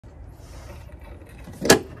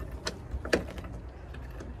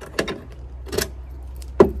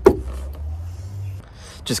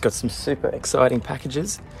Just got some super exciting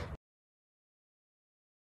packages.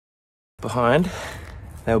 Behind,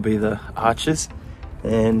 there'll be the arches,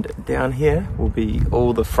 and down here will be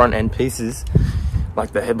all the front end pieces,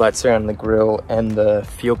 like the headlights around the grille and the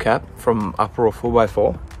fuel cap from Uproar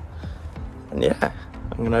 4x4. And yeah,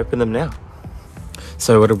 I'm gonna open them now.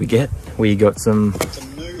 So what did we get? We got some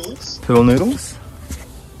noodles, pool noodles,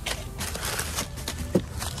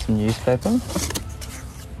 some newspaper,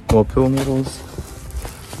 more pool noodles,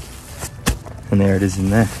 and there it is in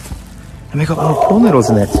there. And we got more pool noodles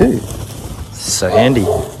in there too. So handy.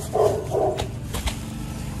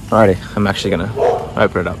 Alrighty, I'm actually gonna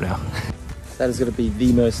open it up now. That is gonna be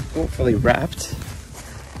the most thoughtfully wrapped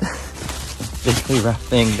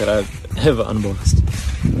thing that I've ever unboxed.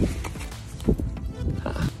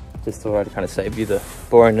 Just thought I'd kind of save you the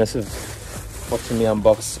boringness of watching me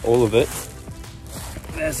unbox all of it.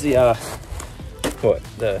 There's the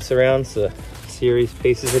the surrounds, the series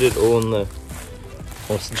pieces of it, all in the,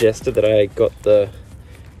 or suggested that I got the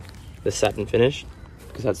satin finish,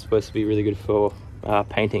 because that's supposed to be really good for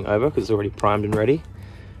painting over, because it's already primed and ready.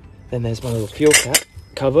 Then there's my little fuel cap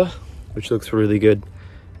cover, which looks really good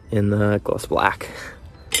in the gloss black.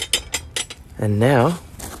 And now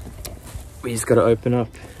we just got to open up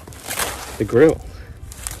the grill.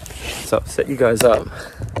 So I'll set you guys up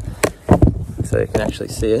so you can actually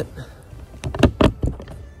see it,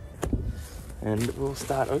 and we'll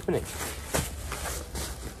start opening.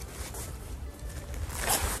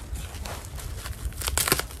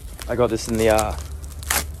 I got this in the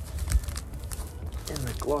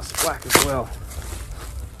gloss black as well.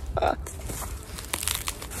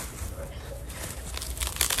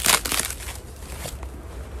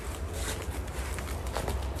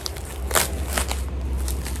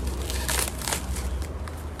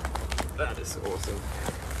 That is awesome.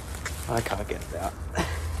 I can't get it out.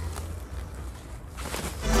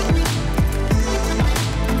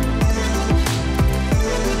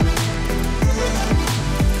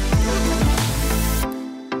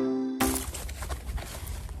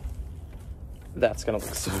 That's gonna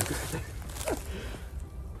look so good.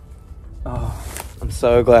 Oh, I'm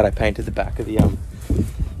so glad I painted the back of the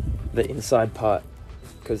inside part,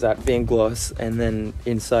 because that being gloss and then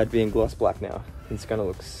inside being gloss black now, it's gonna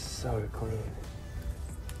look so clean.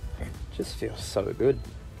 It just feels so good.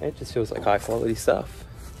 It just feels like high quality stuff.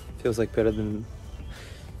 It feels like better than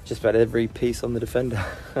just about every piece on the Defender.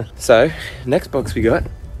 So, next box we got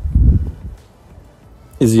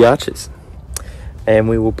is the arches, and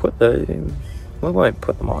we will put the, we won't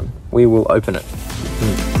put them on, we will open it.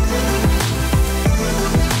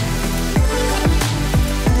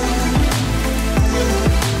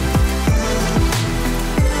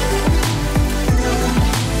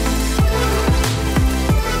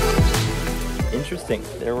 Interesting,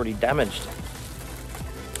 they're already damaged.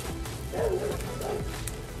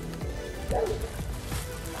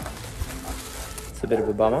 It's a bit of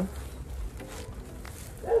a bummer.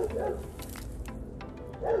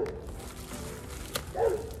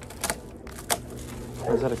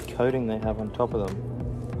 Or is that a coating they have on top of them?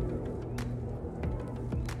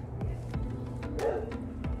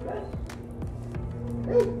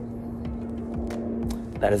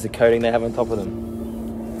 That is a coating they have on top of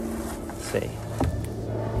them. Let's see.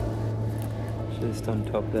 Just on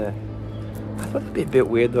top there. I thought it'd be a bit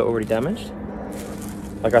weird though, already damaged.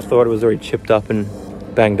 Like I thought it was already chipped up and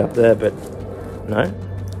banged up there, but no.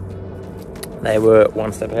 They were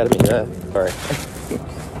one step ahead of me there. Sorry.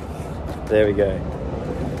 There we go.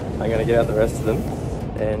 I'm gonna get out the rest of them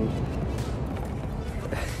and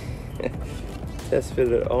test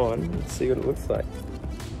fit it on and see what it looks like.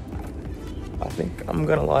 I think I'm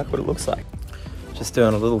gonna like what it looks like. Just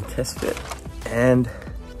doing a little test fit, and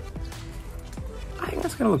I think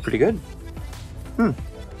that's gonna look pretty good.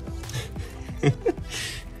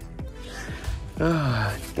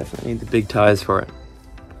 Definitely need the big tires for it.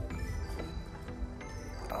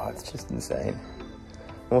 Oh, it's just insane.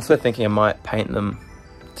 I'm also thinking I might paint them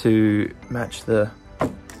to match the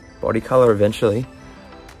body color eventually,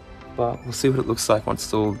 but we'll see what it looks like once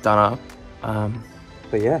it's all done up.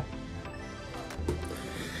 But yeah,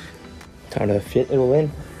 time to fit it all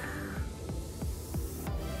in.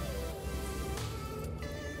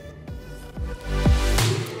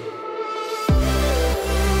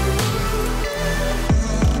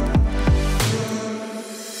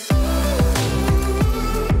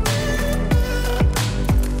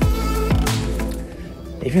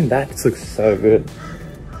 Even that just looks so good.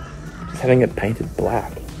 Just having it painted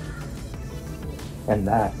black. And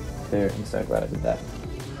that, too. I'm so glad I did that.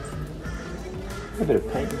 A bit of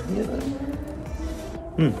paint in here though.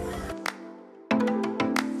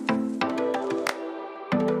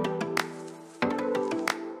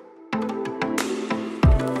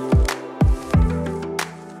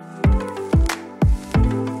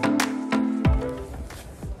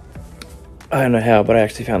 I don't know how, but I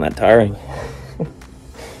actually found that tiring.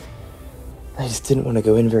 I just didn't want to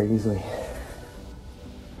go in very easily.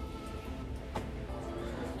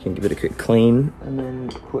 Can give it a quick clean and then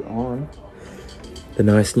put on the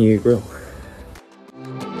nice new grill.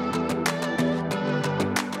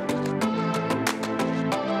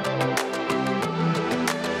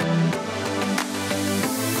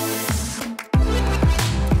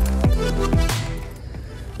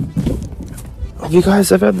 Have you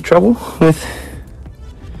guys ever had the trouble with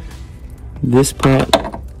this part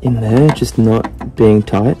in there just not being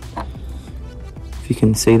tight? If you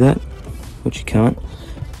can see that, which you can't.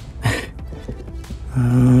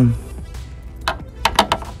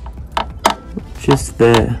 Just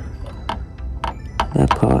there, that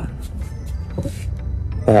part,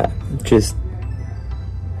 that just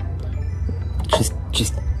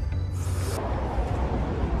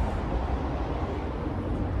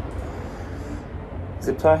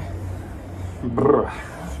zip tie. Brr.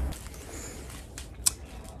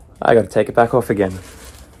 I gotta take it back off again.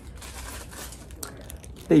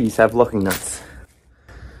 These have locking nuts.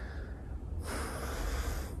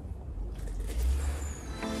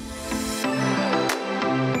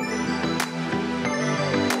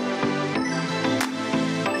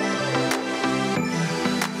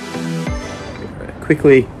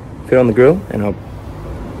 Quickly put it on the grill and I'll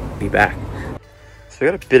be back. So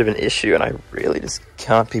I got a bit of an issue and I really just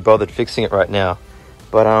can't be bothered fixing it right now.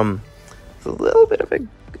 But there's a little bit of a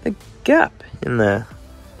gap in there.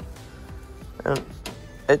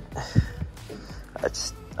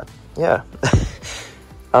 Yeah.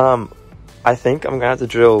 I think I'm gonna have to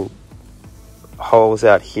drill holes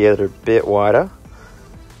out here that are a bit wider.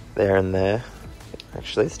 There and there.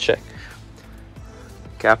 Actually, let's check.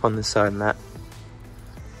 Gap on this side and that.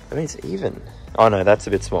 I mean, it's even. Oh no, that's a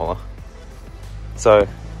bit smaller. So,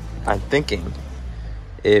 I'm thinking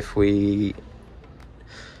if we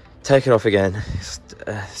take it off again, it's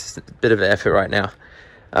a bit of an effort right now.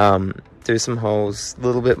 Do some holes, a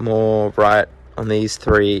little bit more right on these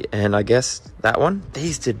three, and I guess that one.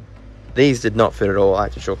 These did not fit at all. I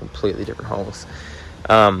had to drill completely different holes.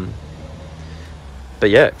 But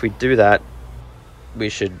yeah, if we do that, we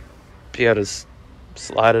should be able to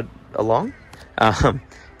slide it along.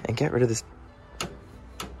 And get rid of this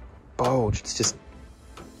bulge. It's just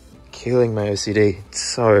killing my OCD. It's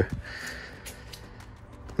so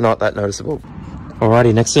not that noticeable.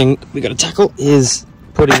 Alrighty, next thing we gotta tackle is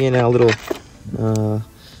putting in our little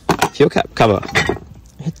fuel cap cover.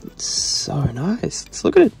 It's so nice. Let's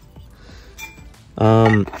look at it.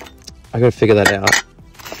 I gotta figure that out.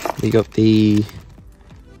 We got the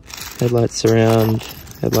headlights surround,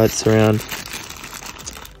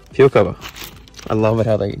 fuel cover. I love it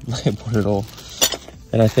how they put it all.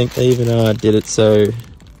 And I think they even did it so,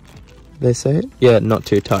 they say it? Yeah, not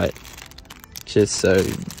too tight. Just so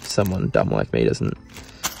someone dumb like me doesn't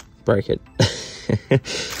break it.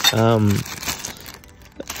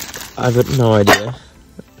 I've got no idea.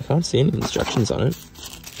 I can't see any instructions on it.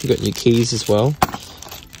 You got new keys as well.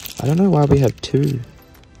 I don't know why we have two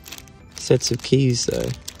sets of keys though.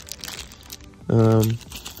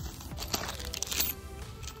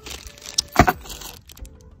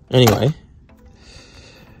 Anyway,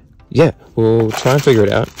 yeah, we'll try and figure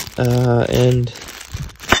it out and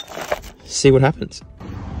see what happens.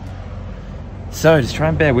 So just try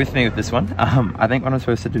and bear with me with this one. I think what I'm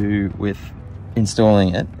supposed to do with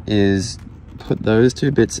installing it is put those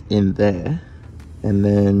two bits in there, and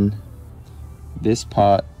then this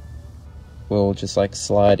part will just like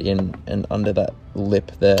slide in and under that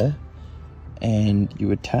lip there, and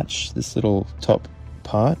you attach this little top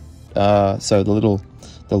part so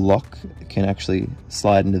the lock can actually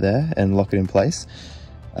slide into there and lock it in place.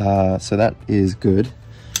 So that is good.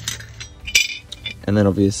 And then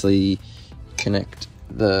obviously connect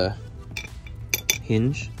the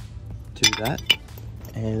hinge to that,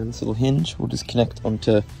 and this little hinge will just connect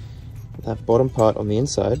onto that bottom part on the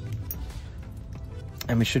inside,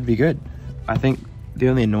 and we should be good. I think the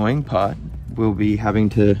only annoying part will be having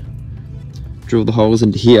to drill the holes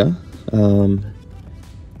into here, and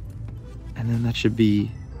then that should be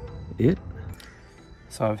it.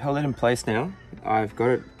 So I've held it in place now. I've got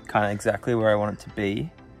it kind of exactly where I want it to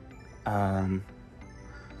be.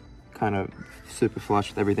 Kind of super flush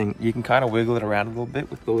with everything. You can kind of wiggle it around a little bit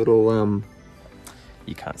with the little,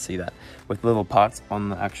 you can't see that, with little parts on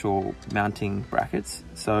the actual mounting brackets.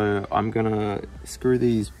 So I'm gonna screw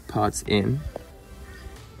these parts in.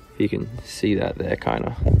 You can see that there kind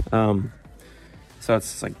of. So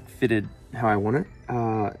it's like fitted how I want it.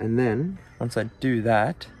 And then once I do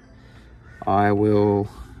that, I will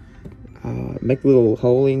make a little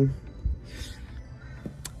holing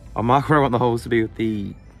I'll mark where I want the holes to be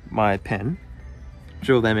with my pen,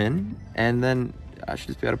 drill them in, and then I should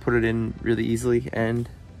just be able to put it in really easily and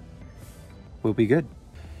we'll be good.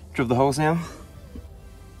 Drill the holes now.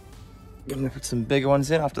 I'm gonna put some bigger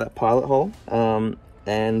ones in after that pilot hole.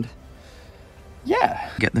 And yeah,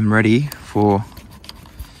 get them ready for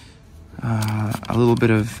a little bit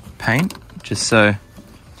of paint, just so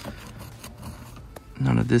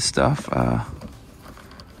none of this stuff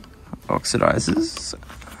oxidizes.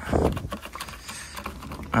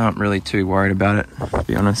 I'm not really too worried about it, to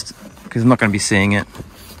be honest, because I'm not going to be seeing it.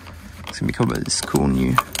 It's going to be covered with this cool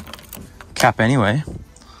new cap anyway.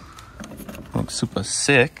 Looks super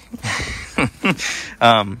sick.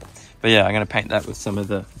 But yeah, I'm going to paint that with some of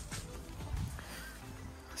the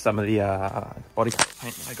body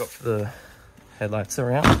paint I got for the headlights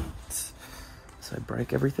around, so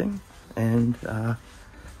break everything. And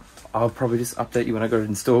I'll probably just update you when I got it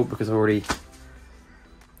installed, because I already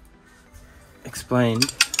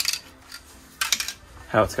explained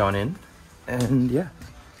how it's going in. And yeah,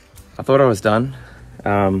 I thought I was done.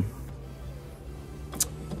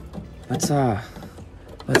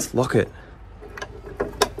 Let's lock it.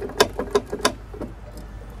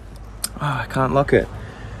 Oh, I can't lock it.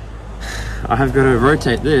 I have got to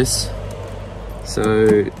rotate this so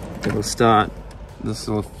it'll start this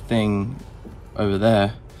little thing over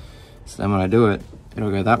there. So then when I do it,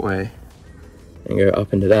 it'll go that way and go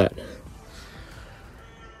up into that.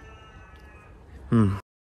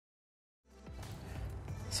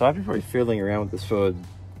 So I've been probably fiddling around with this for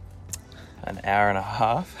an hour and a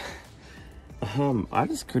half. I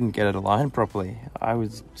just couldn't get it aligned properly. I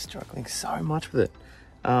was struggling so much with it.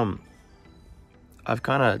 I've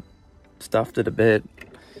kind of stuffed it a bit,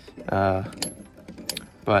 but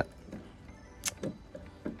oh,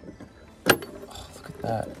 look at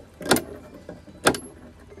that.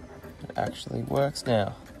 It actually works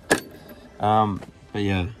now. But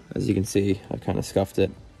yeah, as you can see, I kind of scuffed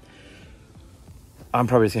it. I'm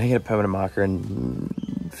probably just gonna get a permanent marker and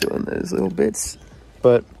fill in those little bits,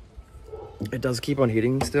 but it does keep on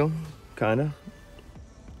hitting still, kinda.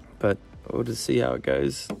 But we'll just see how it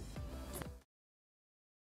goes.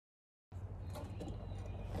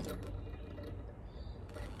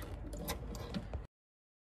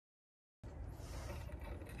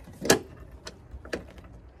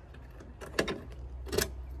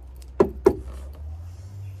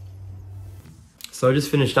 So I just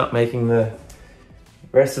finished up making the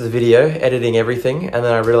rest of the video, editing everything, and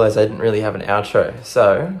then I realized I didn't really have an outro,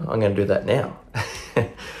 so I'm gonna do that now.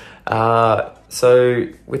 So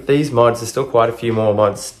with these mods, there's still quite a few more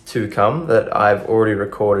mods to come that I've already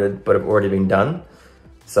recorded but have already been done.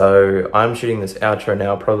 So I'm shooting this outro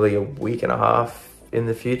now, probably a week and a half in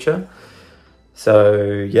the future. So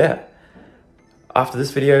yeah, after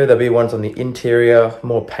this video, there'll be ones on the interior,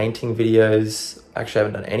 more painting videos. Actually, I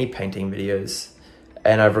haven't done any painting videos.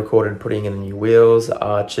 And I've recorded putting in the new wheels,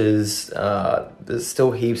 arches. There's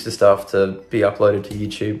still heaps of stuff to be uploaded to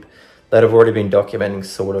YouTube that I've already been documenting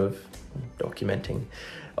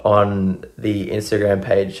on the Instagram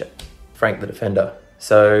page, Frank the Defender.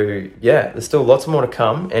 So yeah, there's still lots more to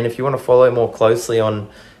come. And if you want to follow more closely on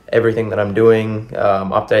everything that I'm doing,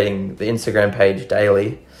 updating the Instagram page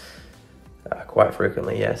daily, quite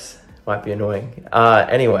frequently, yes, might be annoying.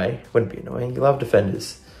 Anyway, wouldn't be annoying, you love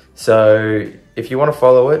Defenders. So if you want to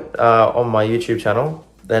follow it on my YouTube channel,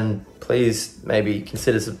 then please maybe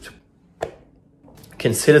consider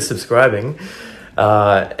subscribing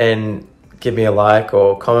and give me a like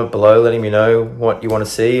or comment below letting me know what you want to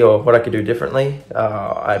see or what I could do differently.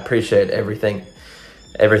 I appreciate everything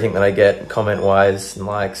that I get comment wise and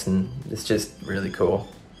likes, and it's just really cool.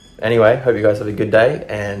 Anyway, hope you guys have a good day,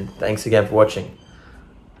 and thanks again for watching.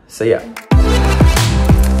 See ya.